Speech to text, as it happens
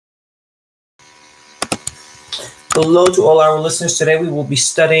Hello to all our listeners. Today we will be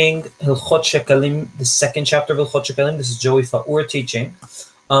studying Hilchot Shekalim, the second chapter of Hilchot Shekalim. This is Joey Faur teaching.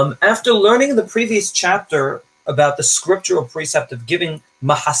 After learning the previous chapter about the scriptural precept of giving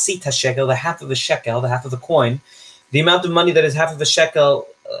Mahasit HaShekel, the half of a shekel, the half of a coin, the amount of money that is half of a shekel,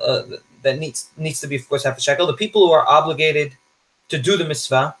 that needs to be, of course, half a shekel, the people who are obligated to do the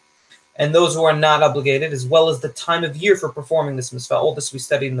mitzvah, and those who are not obligated, as well as the time of year for performing this mitzvah. All this we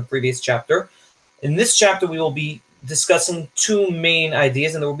studied in the previous chapter. In this chapter, we will be discussing two main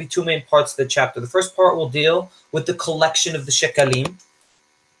ideas, and there will be two main parts of the chapter. The first part will deal with the collection of the shekalim,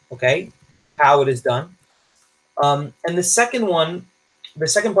 okay, how it is done. And the second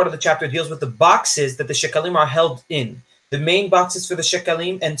part of the chapter deals with the boxes that the shekalim are held in. The main boxes for the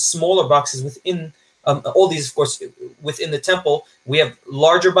shekalim and smaller boxes within, all these, of course, within the temple. We have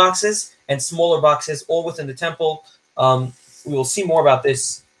larger boxes and smaller boxes, all within the temple. We will see more about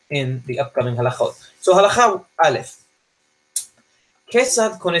this in the upcoming halachot. So halacha aleph. כיצד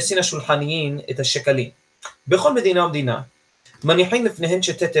כונסין השולחניים את השקלים? בכל מדינה ומדינה מניחים לפניהן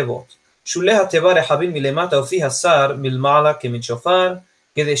שתי תיבות. שולי התיבה רחבים מלמטה ופי השר מלמעלה כמין שופר,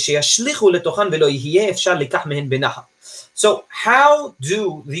 כדי שישליכו לתוכן ולא יהיה אפשר לקח מהן בנחת. So how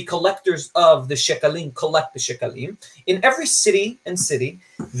do the collectors of the shekalim collect the shekalim? In every city and city,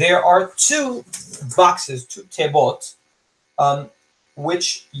 there are two boxes, two tebot,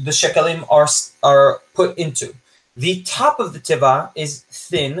 which the shekalim are put into. The top of the teva is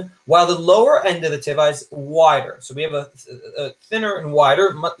thin, while the lower end of the teva is wider. So we have a thinner and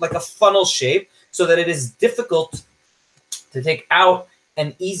wider, like a funnel shape, so that it is difficult to take out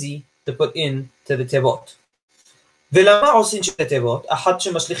and easy to put in to the tevot. ולמה עושים שתי תיבות? אחת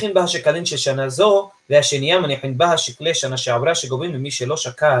שמשליכים בה שקלים של שנה זו, והשנייה מניחים בה שקלי שנה שעברה שגובים ממי שלא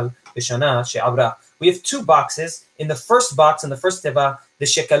שקל בשנה שעברה. We have two boxes. In the first box, in the first teva, the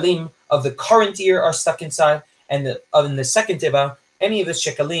shekalim of the current year are stuck inside, and in the second teva, any of the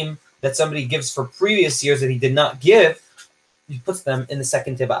shekalim that somebody gives for previous years that he did not give, he puts them in the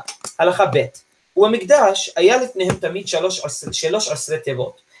second teva. הלכה ב' ובמקדש היה לפניהם תמיד שלוש עשרה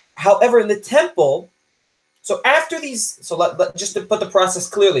תיבות. However, in the temple, so after these, just to put the process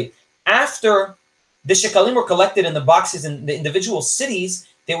clearly, after the shekalim were collected in the boxes in the individual cities,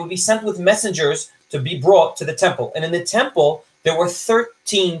 they would be sent with messengers to be brought to the temple. And in the temple, there were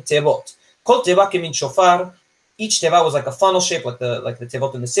 13 tevot. Kol teva kemin shofar. Each teva was like a funnel shape, like the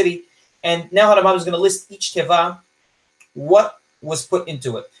tevot in the city. And now Harambam is going to list each teva, what was put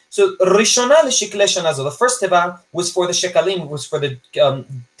into it. So rishona l'shikle shana zo. The first teva was for the shekalim, was for the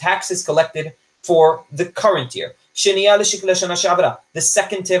taxes collected for the current year. Sheniya l'shikle shana she'avra. The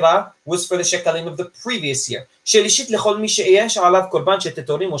second teva was for the shekalim of the previous year. Shelishit lechol mi she'yesh alav korban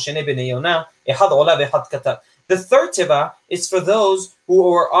she'tetorim o shenei bnei yonah echad ola ve'echad katat. The third teva is for those who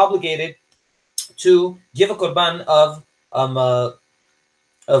were obligated to give a korban of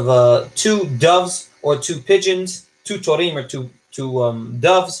two doves or two pigeons, two torim or two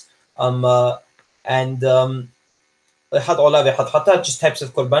doves, and just types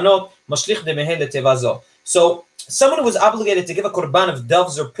of korbanot. So someone who was obligated to give a korban of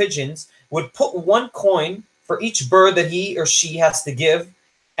doves or pigeons would put one coin for each bird that he or she has to give,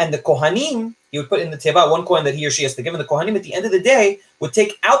 and the kohanim, he would put in the teva one coin that he or she has to give, and the kohanim at the end of the day would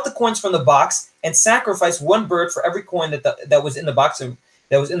take out the coins from the box and sacrifice one bird for every coin that was in the box, and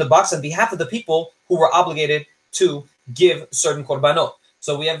that was in the box on behalf of the people who were obligated to give certain korbanot.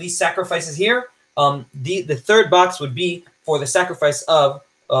 So we have these sacrifices here. The third box would be for the sacrifice of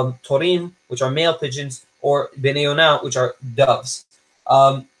torim, which are male pigeons, or bnei yonah, which are doves.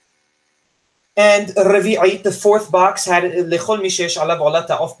 And Revi'it, the fourth box, had lechol mishesh alav olat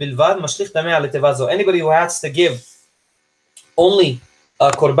ta'of bilvad mashlich dameh al teva zo. Anybody who has to give only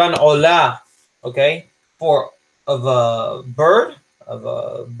a korban olah, okay, of a bird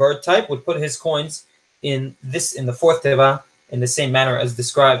type, would put his coins in the fourth teva in the same manner as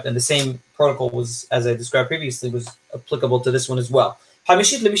described, and the same protocol was, as I described previously, was applicable to this one as well. The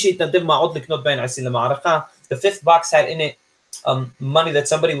fifth box had in it money that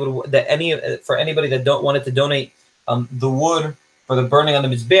somebody would, for anybody that wanted to donate the wood for the burning on the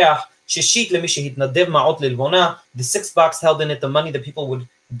mizbeach. The sixth box held in it the money that people would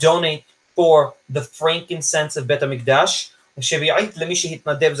donate for the frankincense of Bet HaMikdash. The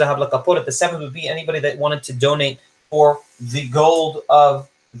seventh would be anybody that wanted to donate for the gold of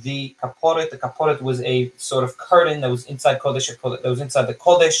the kaporet. The kaporet was a sort of curtain that was inside Kodesh, that was inside the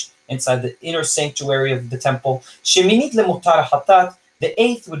Kodesh, inside the inner sanctuary of the temple. Sheminit lemutar hatat. The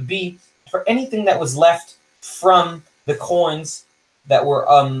eighth would be for anything that was left from the coins that were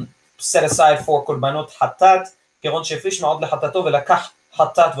set aside for korbanot hatat. כגון שהפריש מעוד לחטאתו ולקח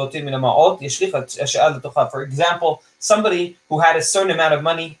חטאת והותיר מן המעות, ישליך השאר לתוכה. For example, somebody who had a certain amount of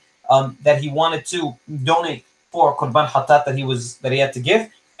money that he wanted to donate for korban hatat that he had to give,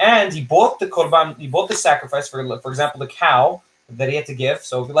 and he bought the sacrifice for example, the cow that he had to give.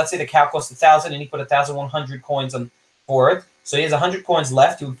 So let's say the cow cost 1,000 and he put 1,100 coins on for it. So he has 100 coins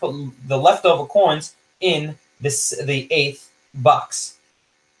left. He would put the leftover coins in the 8th box.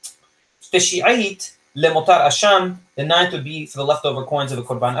 Teshi'ait lemotar asham. The 9th would be for the leftover coins of the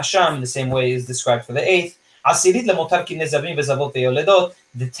korban asham, in the same way as described for the 8th. Asirit lemotar kinei zavim vezavot veyoledot.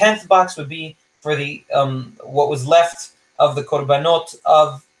 The 10th box would be for the what was left of the korbanot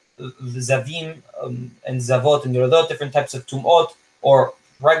of the zavim and zavot and yoledot, different types of tumot, or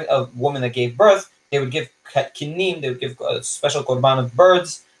a woman that gave birth. They would give kinim. They would give a special korban of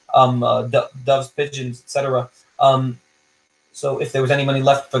birds, doves, pigeons, etc. So if there was any money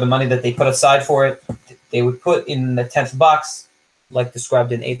left for the money that they put aside for it, they would put in the 10th box, like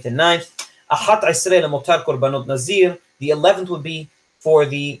described in 8th and 9th. Ahat Esrei lemotar korbanot nazir. The 11th would be for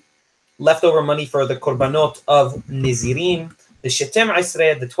the leftover money for the korbanot of Nizirim. The Shetem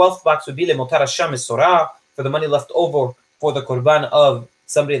Esrei, the 12th box would be lemotar asham esorah, for the money left over for the korban of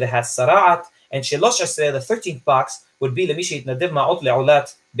somebody that has sara'at. And Shelosh Esrei, the 13th box, would be lemishi yitnadev ma'ot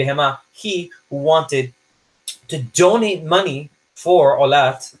le'olat behema, he who wanted to donate money for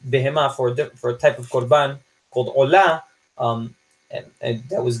olat behema, for a type of korban called olah, and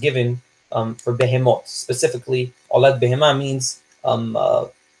that was given for behemot. Specifically, olat behema means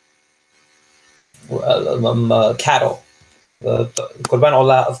cattle, korban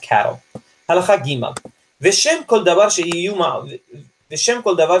olah of cattle. Halacha Gimel. V'shem kol davar shehiyu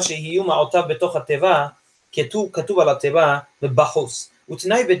ma'otav betoch hateva כתוב על התיבה בבחוס,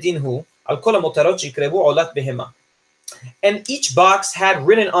 ותנאי בדין הוא על כל המותרות שיקרבו עולת בהמה. And each box had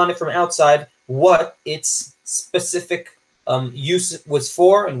written on it from outside what its specific use was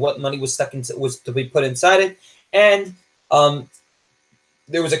for and what money was to be put inside it. And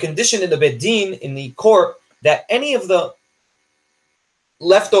there was a condition in the Bedin, in the court, that any of the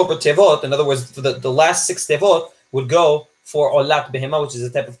leftover tevot, in other words, the last 6 tevot, would go for olat behema, which is a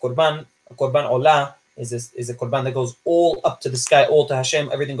type of korban. A korban olah is a korban that goes all up to the sky, all to Hashem.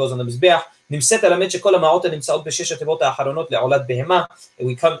 Everything goes on the mizbeach. It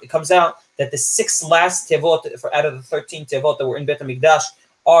comes out that the 6 last tevot out of the 13 tevot that were in Beit HaMikdash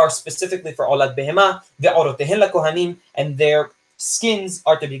are specifically for olat behema, and their skins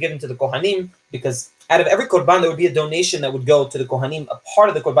are to be given to the kohanim, because out of every korban there would be a donation that would go to the kohanim, a part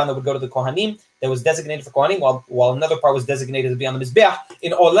of the korban that would go to the kohanim that was designated for kohanim, while another part was designated to be on the mizbeach.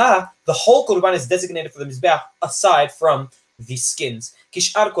 In olah, the whole korban is designated for the mizbeach aside from the skins.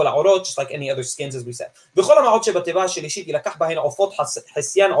 Kishar kol ha'orot, just like any other skins, as we said. B'chol ha'ma'ot shebateva shelishit yilakach bahen ofot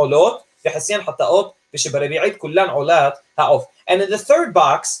hasyan olot v'hasyan hataot v'shebarabi'it kullan olat ha'of. And in the 3rd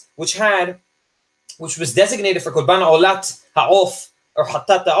box, which was designated for korban olat ha'of or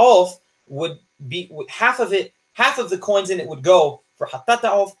hatat ha'of, would be half of the coins in it would go for hatat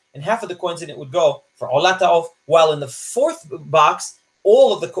ha'of, and half of the coins in it would go for olat ha'of, while in the 4th box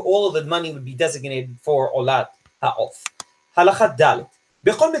all of the money would be designated for olat ha'of. Halacha dalet.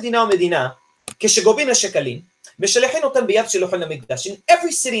 B'chol medina u'medina keshegobin ha'shekalim meshalachin otan biyad sheluchim lemikdash. In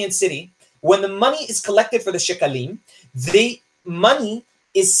every city and city, when the money is collected for the shekalim, the money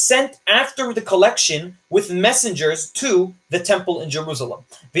is sent after the collection with messengers to the temple in Jerusalem.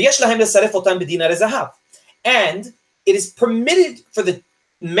 And it is permitted for the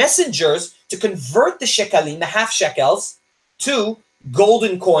messengers to convert the shekalim, the half shekels, to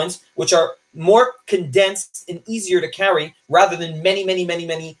golden coins, which are more condensed and easier to carry rather than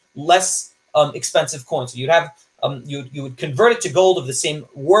many less expensive coins. So you'd have you would convert it to gold of the same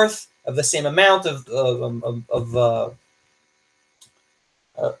worth, of the same amount of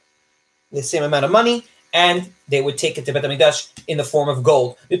the same amount of money, and they would take it to Beit HaMikdash in the form of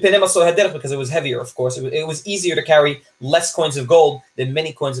gold. Because it was heavier, of course. It was easier to carry less coins of gold than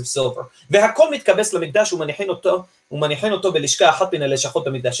many coins of silver. And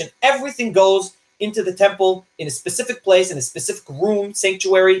everything goes into the temple in a specific place, in a specific room,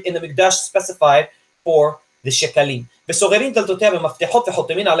 sanctuary, in the Mikdash specified for the shekalim.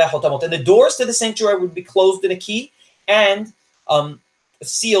 And the doors to the sanctuary would be closed in a key and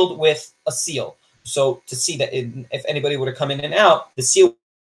sealed with a seal. So to see that if anybody were to come in and out, the seal.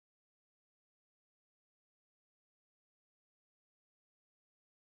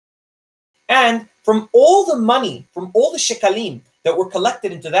 And from all the money, from all the shekalim that were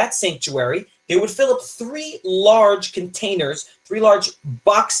collected into that sanctuary, they would fill up 3 large containers, 3 large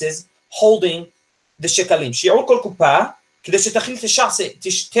boxes holding the shekalim.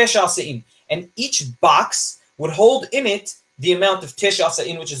 And each box would hold in it the amount of Tish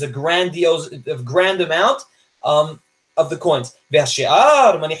Asa'in, which is a grand amount of the coins.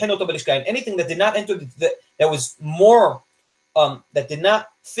 And anything that did not enter, that was more, that did not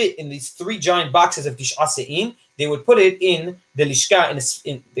fit in these 3 giant boxes of Tish Asa'in, they would put it in the Lishka,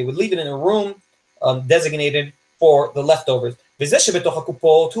 they would leave it in a room designated for the leftovers. And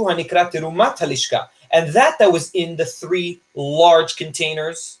that was in the 3 large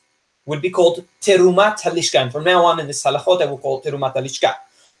containers would be called Terumat Halishka. And from now on in this halachot, I will call it Terumat Halishka.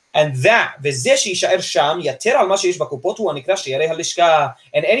 And that,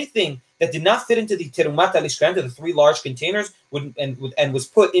 and anything that did not fit into the Terumat Halishka, into the 3 large containers, and was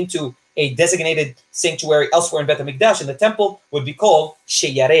put into a designated sanctuary elsewhere in Bet HaMikdash, in the temple, would be called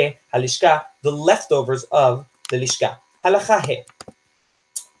Sheyareh Halishka, the leftovers of the Lishka. Halacha he.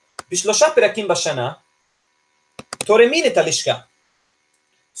 Bishlosha perakim bashana, toremin et halishka.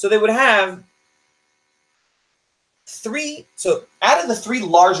 So they would have 3, so out of the 3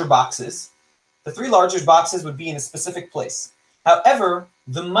 larger boxes, the 3 larger boxes would be in a specific place. However,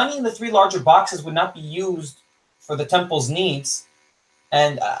 the money in the 3 larger boxes would not be used for the temple's needs.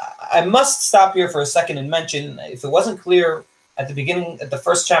 And I must stop here for a second and mention, if it wasn't clear at the beginning, at the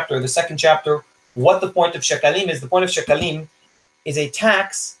first chapter or the second chapter, what the point of shekalim is. The point of shekalim is a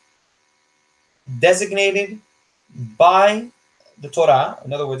tax designated by the Torah.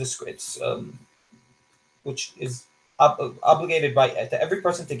 In other words, it's which is obligated to every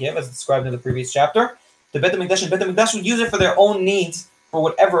person to give, as described in the previous chapter. The Bet HaMikdash, and Bet HaMikdash would use it for their own needs, for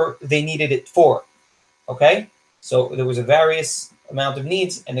whatever they needed it for. Okay? So there was a various amount of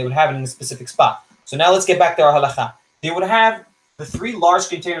needs, and they would have it in a specific spot. So now let's get back to our halacha. They would have the 3 large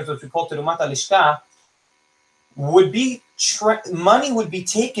containers, which we call Terumat Halishka, would be money would be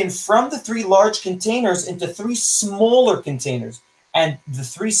taken from the 3 large containers into 3 smaller containers, and the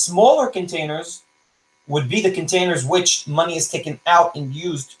 3 smaller containers would be the containers which money is taken out and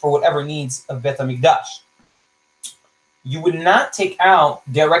used for whatever needs of Bet HaMikdash. You would not take out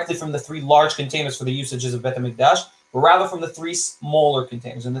directly from the 3 large containers for the usages of Bet HaMikdash, but rather from the 3 smaller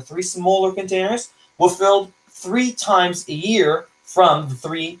containers. And the 3 smaller containers were filled 3 times a year from the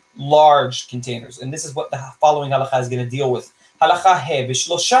 3 large containers. And this is what the following halacha is going to deal with. Halacha he,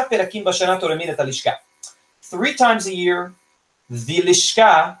 b'shlosha perakim b'shana toremin et halishka. 3 times a year, the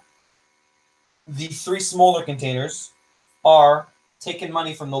lishka, the 3 smaller containers, are taking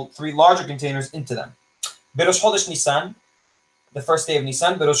money from the 3 larger containers into them. Berosh Chodesh Nisan, the first day of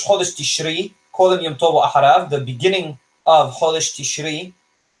Nisan. Berosh Chodesh Tishri, Kodem Yom Tov Aharav, the beginning of Chodesh Tishri,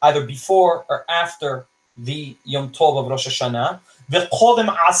 either before or after the Yom Tov of Rosh Hashanah. V'kodem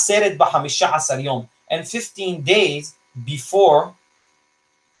Aseret b'Hamisha Asar Yom, and 15 days before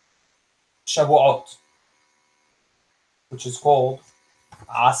Shavuot, which is called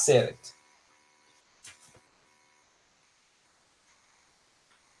Aseret.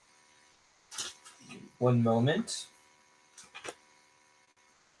 One moment.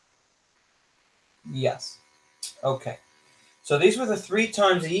 Yes. Okay. So these were the 3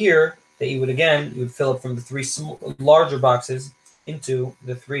 times a year that you would fill up from the 3 larger boxes into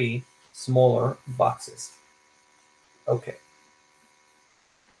the 3 smaller boxes. Okay.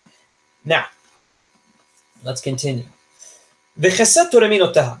 Now, let's continue. Now,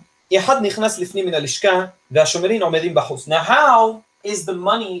 how is the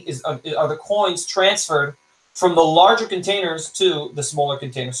money, are the coins transferred from the larger containers to the smaller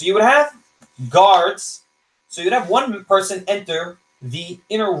containers? So you would have guards. So you'd have one person enter the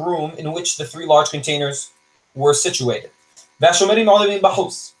inner room in which the 3 large containers were situated. And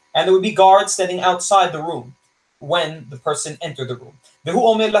there would be guards standing outside the room when the person entered the room.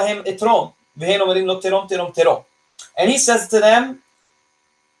 And he says to them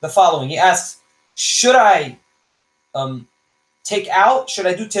the following. He asks, should I take out? Should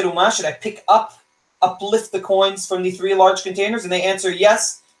I do terumah? Should I uplift the coins from the 3 large containers? And they answer,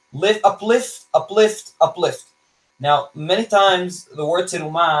 yes, uplift. Now, many times the word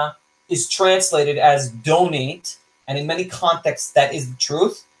terumah is translated as donate, and in many contexts that is the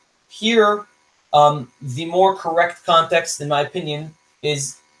truth. Here, the more correct context, in my opinion,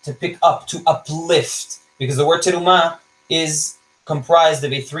 is to pick up, to uplift, because the word terumah is comprised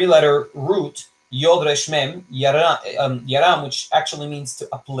of a 3-letter root, Yod Resh Mem, Yaram, which actually means to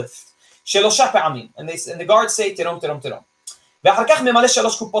uplift. And the guards say, Terom.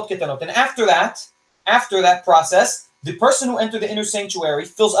 And after that process, the person who entered the inner sanctuary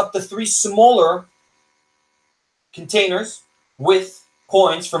fills up the 3 smaller containers with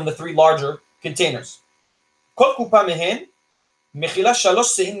coins from the 3 larger containers.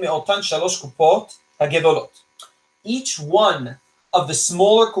 Each one of the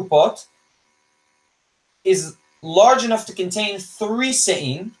smaller kupot is large enough to contain 3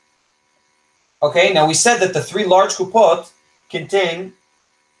 se'im. Okay, now we said that the 3 large kupot contain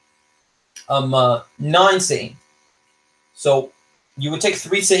 9 se'im. So you would take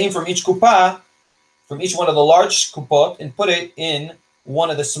 3 se'im from each kupa, from each one of the large kupot, and put it in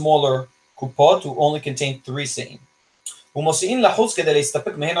one of the smaller kupot who only contain 3 se'im. And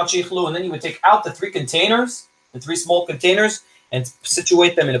then you would take out the 3 containers, the 3 small containers, and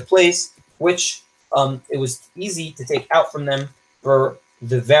situate them in a place which it was easy to take out from them for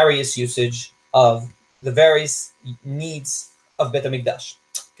the various usage of the various needs of Bet HaMikdash.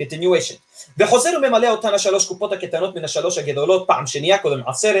 Continuation. וחוזר וממלא אותן 3 קופות הקטנות מן 3 הגדולות פעם שנייה קודם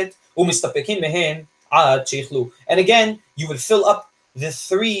עצרת ומסתפקים מהן עד שיכלו. And again, you would fill up the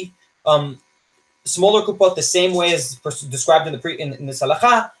 3 smaller kupot the same way as described in the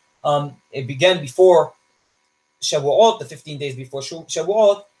Salacha. It began before Shavuot, the 15 days before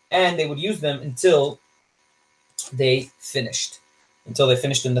Shavuot, and they would use them until they finished in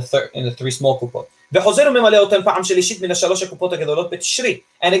the 3 small kupot.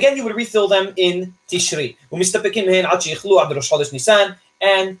 And again, you would refill them in Tishri.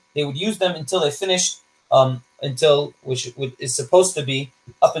 And they would use them until they finished, which is supposed to be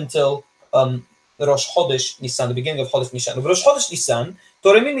up until the Rosh Chodesh Nisan, the beginning of Chodesh Nisan. Rosh Chodesh Nisan,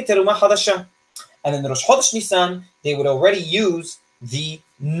 and in the Rosh Chodesh Nisan, they would already use the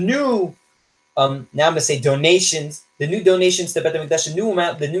new, now I'm going to say donations, the new donations to Bet HaMikdash,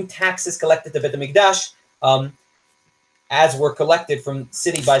 the new taxes collected to Bet HaMikdash, as were collected from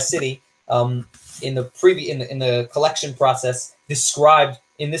city by city in the collection process described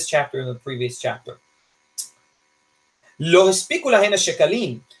in this chapter and the previous chapter. לא הספיקו להן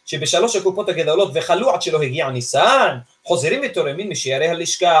השקלים שבשלוש הקופות הגדולות וחלו עד שלא הגיע ניסן, חוזרים ותורמים משערי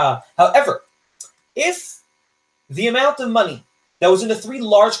הלשכה. However, if the amount of money that was in the 3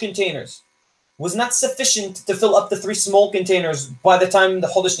 large containers was not sufficient to fill up the 3 small containers by the time the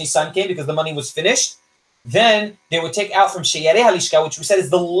Chodesh Nisan came, because the money was finished, then they would take out from Sheyarei HaLishka, which we said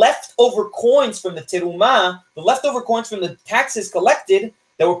is the leftover coins from the Terumah, the leftover coins from the taxes collected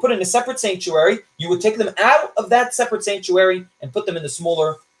that were put in a separate sanctuary. You would take them out of that separate sanctuary and put them in the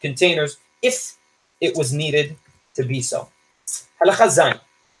smaller containers if it was needed to be so. הלכה ז'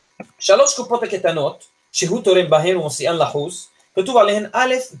 3 קופות הקטנות שהוא תורם בהן ומוציאן לחוץ, כתוב עליהן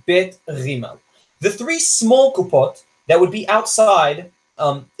א', ב', ג'. The 3 small kupot that would be outside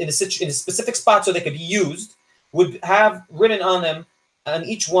in a specific spot so they could be used would have written on them, on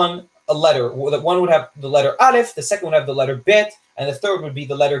each one, a letter. One would have the letter Aleph, the second would have the letter Bet, and the third would be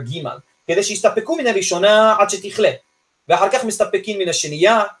the letter Gimal. כדי שיסתפקו מן הראשונה עד שתכלה, ואחר כך מסתפקים מן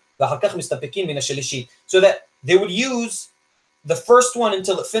השנייה, ואחר כך מסתפקים מן השלישית. So that they would use the first one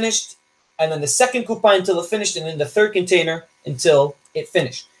until it finished, and then the second kupa until it finished, and then the third container until it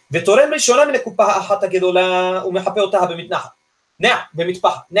finished. ותורם ראשונה מן הקופה האחת הגדולה ומחפה אותה במטפחת.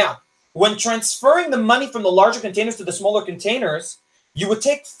 Now, when transferring the money from the larger containers to the smaller containers, you would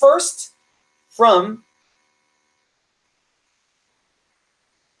take first from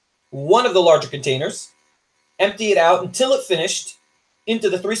one of the larger containers, empty it out until it finished into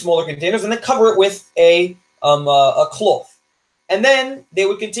the 3 smaller containers, and then cover it with a cloth. And then they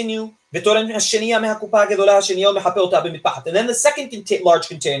would continue, and then the second large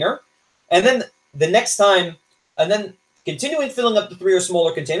container, and then the next time, and then continuing filling up the 3 or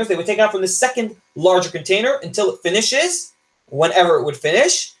smaller containers, they would take out from the second larger container until it finishes, whenever it would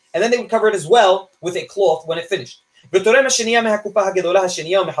finish, and then they would cover it as well with a cloth when it finished.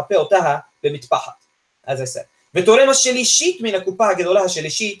 As I said. And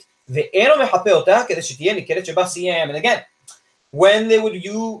again, when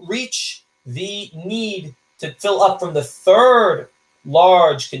you reach the need to fill up from the 3rd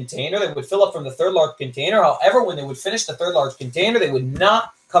large container, they would fill up from the 3rd large container. However, when they would finish the 3rd large container, they would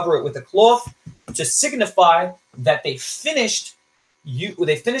not cover it with a cloth to signify that they finished.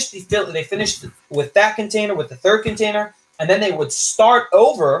 They finished with that container, with the 3rd container, and then they would start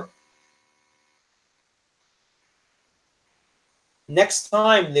over. Next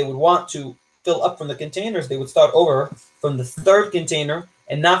time they would want to fill up from the containers, they would start over from the 3rd container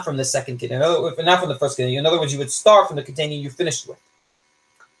and not from the 2nd container, not from the 1st container. In other words, you would start from the container you finished with.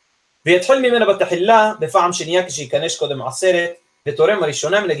 ויתחיל ממנה בתחילה בפעם שנייה כשיכנס קודם עצרת, ותורם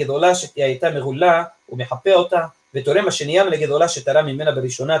הראשונה מן הגדולה שהייתה מגולה ומחפה אותה, ותורם השנייה מן הגדולה שתרם ממנה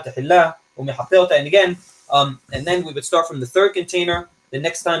בראשונה תחילה ומחפה אותה. And again, and then we would start from the 3rd container. The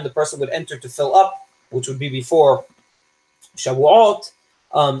next time the person would enter to fill up, which would be before Shavuot,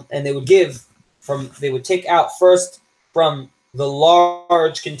 and they would take out first from the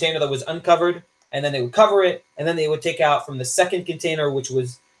large container that was uncovered, and then they would cover it, and then they would take out from the 2nd container, which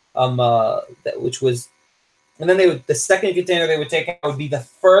was and then the second container they would take out would be the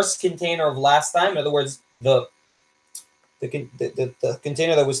first container of last time. In other words, the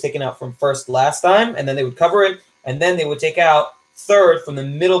container that was taken out from first last time, and then they would cover it, and then they would take out third from the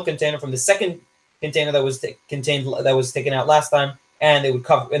middle container, from the second container that was taken out last time, and they would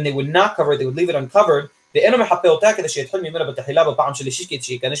cover, and they would not cover it, they would leave it uncovered. And then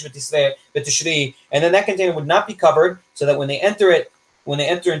that container would not be covered, so that when they enter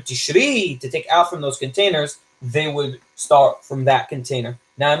in Tishri to take out from those containers, they would start from that container.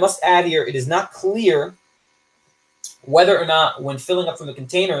 Now I must add here, it is not clear whether or not when filling up from the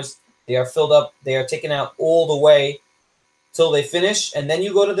containers, they are filled up, they are taken out all the way till they finish, and then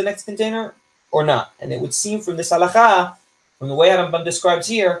you go to the next container, or not. And it would seem from this halakha, from the way Rambam describes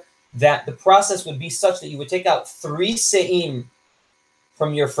here, that the process would be such that you would take out 3 se'im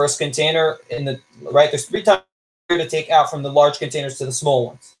from your first container right? There's 3 times to take out from the large containers to the small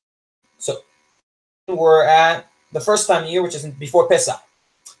ones. So we're at the first time of the year, which is before Pesach.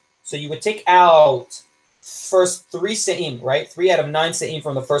 So you would take out first 3 se'im, right? 3 out of 9 se'im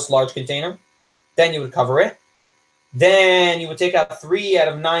from the first large container. Then you would cover it. Then you would take out 3 out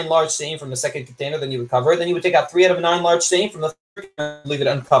of 9 large se'im from the second container. Then you would cover it. Then you would take out 3 out of 9 large se'im from the third container and leave it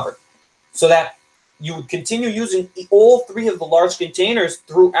uncovered. So that you would continue using all 3 of the large containers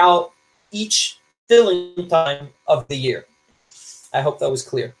throughout each filling time of the year. I hope that was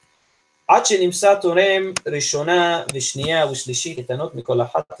clear. Until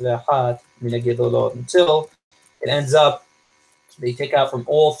it ends up, they take out from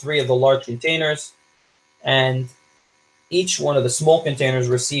all 3 of the large containers, and each one of the small containers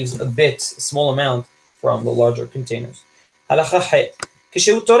receives a small amount from the larger containers. Halakha het.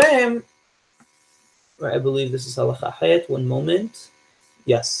 I believe this is halakha het. One moment.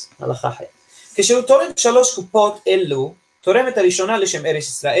 Yes, halakha het. כשהוא תורם 3 קופות אלו, תורמת הראשונה לשם ארץ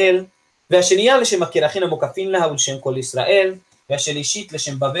ישראל, והשנייה לשם הקרחים המוקפים לה ולשם כל ישראל, והשלישית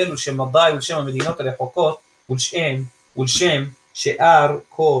לשם בבל ולשם מדי ולשם המדינות הרחוקות ולשם שאר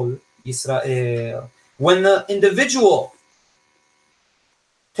כל ישראל. When the individual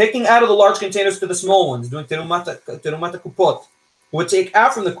taking out of the large containers to the small ones, doing terumat kupot, would take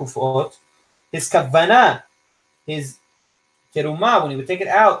out from the kupot, his kavanah, his terumah, when he would take it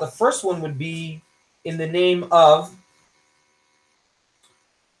out, the first one would be in the name of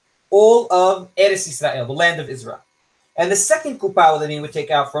all of Eretz Israel, the land of Israel. And the second kupah that he would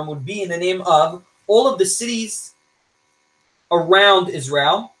take out from would be in the name of all of the cities around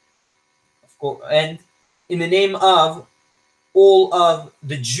Israel, of course, and in the name of all of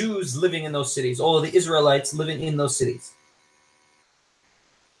the Jews living in those cities, all of the Israelites living in those cities.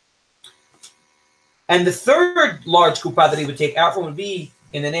 And the third large kupah that he would take out from would be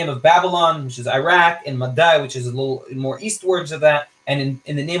in the name of Babylon, which is Iraq, and Madai, which is a little more eastwards of that, and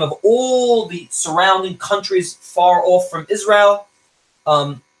in the name of all the surrounding countries far off from Israel,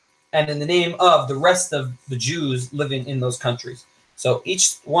 and in the name of the rest of the Jews living in those countries. So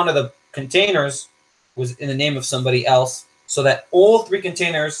each one of the containers was in the name of somebody else, so that all 3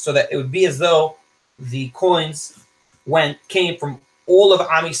 containers, so that it would be as though the coins came from all of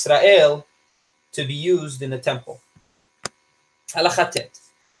Am Yisrael to be used in the temple. הלכה ט'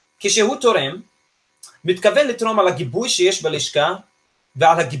 כשהוא תורם, מתכוון לתרום על הגיבוי שיש בלשכה,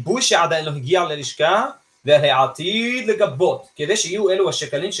 ועל הגיבוי שעדיין לא הגיע ללשכה, ועל העתיד לגבות, כדי שיהיו אלו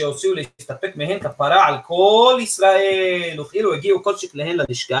השקלים שהוציאו להסתפק מהן כפרה על כל ישראל, וכאילו הגיעו כל שקליהן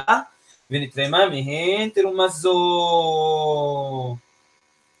ללשכה, ונתרמה מהן תרומה זו.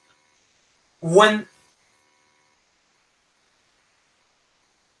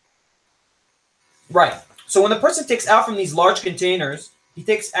 Right. So when the person takes out from these large containers, he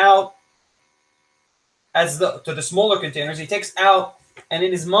takes out to the smaller containers, he takes out, and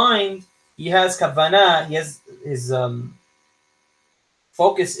in his mind, he has kavanah, his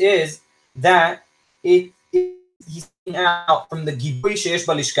focus is that he's taking out from the gibui sheyesh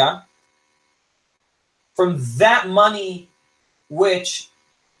balishka, from that money which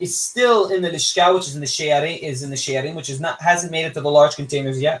is still in the lishka, which is in the sheyarim, which hasn't made it to the large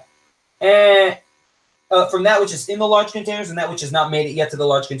containers yet, and from that which is in the large containers and that which has not made it yet to the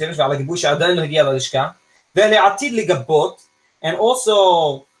large containers, and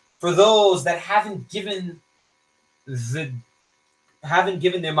also for those that haven't given their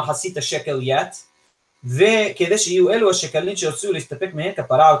mahasita shekel yet, so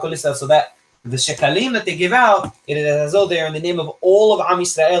that the shekalim that they give out, it is as though they are in the name of all of Am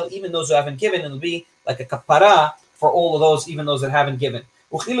Yisrael, even those who haven't given, and it'll be like a kapara for all of those, even those that haven't given.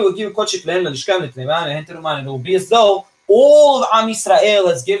 It will be as though all of Am Yisrael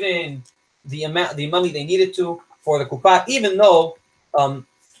has given the money they needed to for the kupah, even though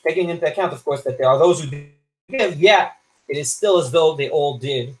taking into account, of course, that there are those who give, yet it is still as though they all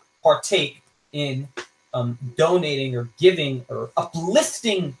did partake in donating or giving or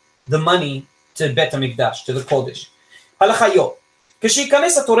uplifting the money to Bet HaMikdash, to the Kodesh. הלכה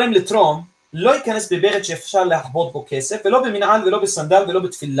כשייכנס התורם לתרום, לא ייכנס בבגד שאפשר להחבוט בו כסף, ולא במנעל ולא בסנדל ולא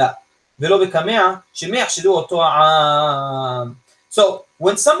בתפילה, ולא בקמע, שמא יחשדו אותו העם. So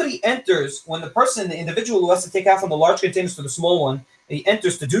when somebody enters, when the individual who has to take out from the large containers to the small one, he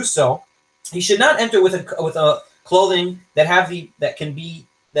enters to do so, he should not enter with a clothing that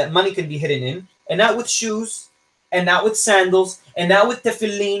that money can be hidden in, and not with shoes, and not with sandals, and not with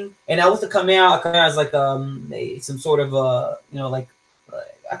tefillin, and not with the kamea. A kamea is like some sort of like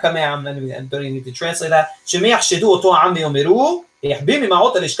a kamea. I don't even need to translate that.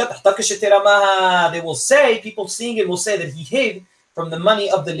 They will say, people seeing it will say that he hid from the money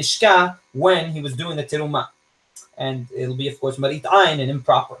of the lishka when he was doing the terumah, and it'll be of course marit ayin and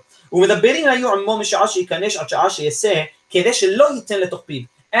improper.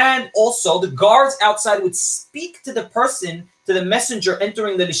 And also the guards outside would speak to the person, to the messenger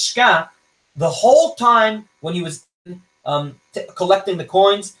entering the lishka, the whole time when he was collecting the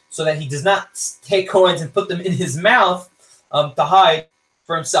coins, so that he does not take coins and put them in his mouth to hide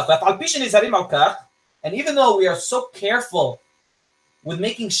for himself. And even though we are so careful with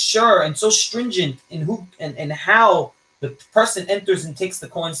making sure and so stringent in who and how the person enters and takes the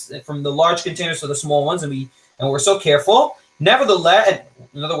coins from the large containers to the small ones, and we're so careful. Nevertheless,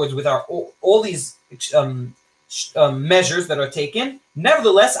 in other words, with all these measures that are taken,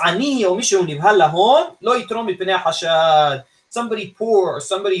 nevertheless, somebody poor or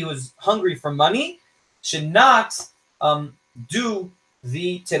somebody who is hungry for money should not do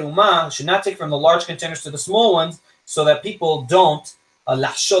the terumah, should not take from the large containers to the small ones, so that people don't so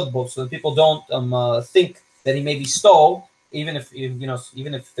that people don't think that he maybe stole, even if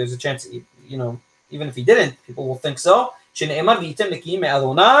there's a chance, even if he didn't, people will think so. As it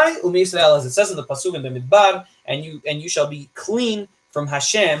says in the pasuk in the Midbar, and you shall be clean from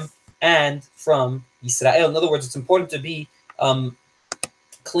Hashem and from Israel. In other words, it's important to be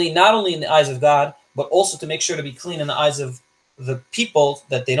clean not only in the eyes of God, but also to make sure to be clean in the eyes of the people,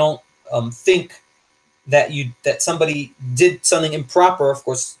 that they don't think that somebody did something improper, of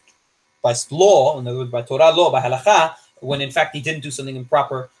course, by law, in other words, by Torah law, by halakha, when in fact he didn't do something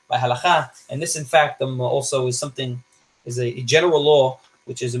improper by halakha. And this, in fact, also is a general law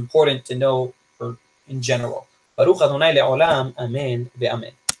which is important to know in general. Baruch Adonai le'olam, amen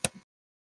ve'amen.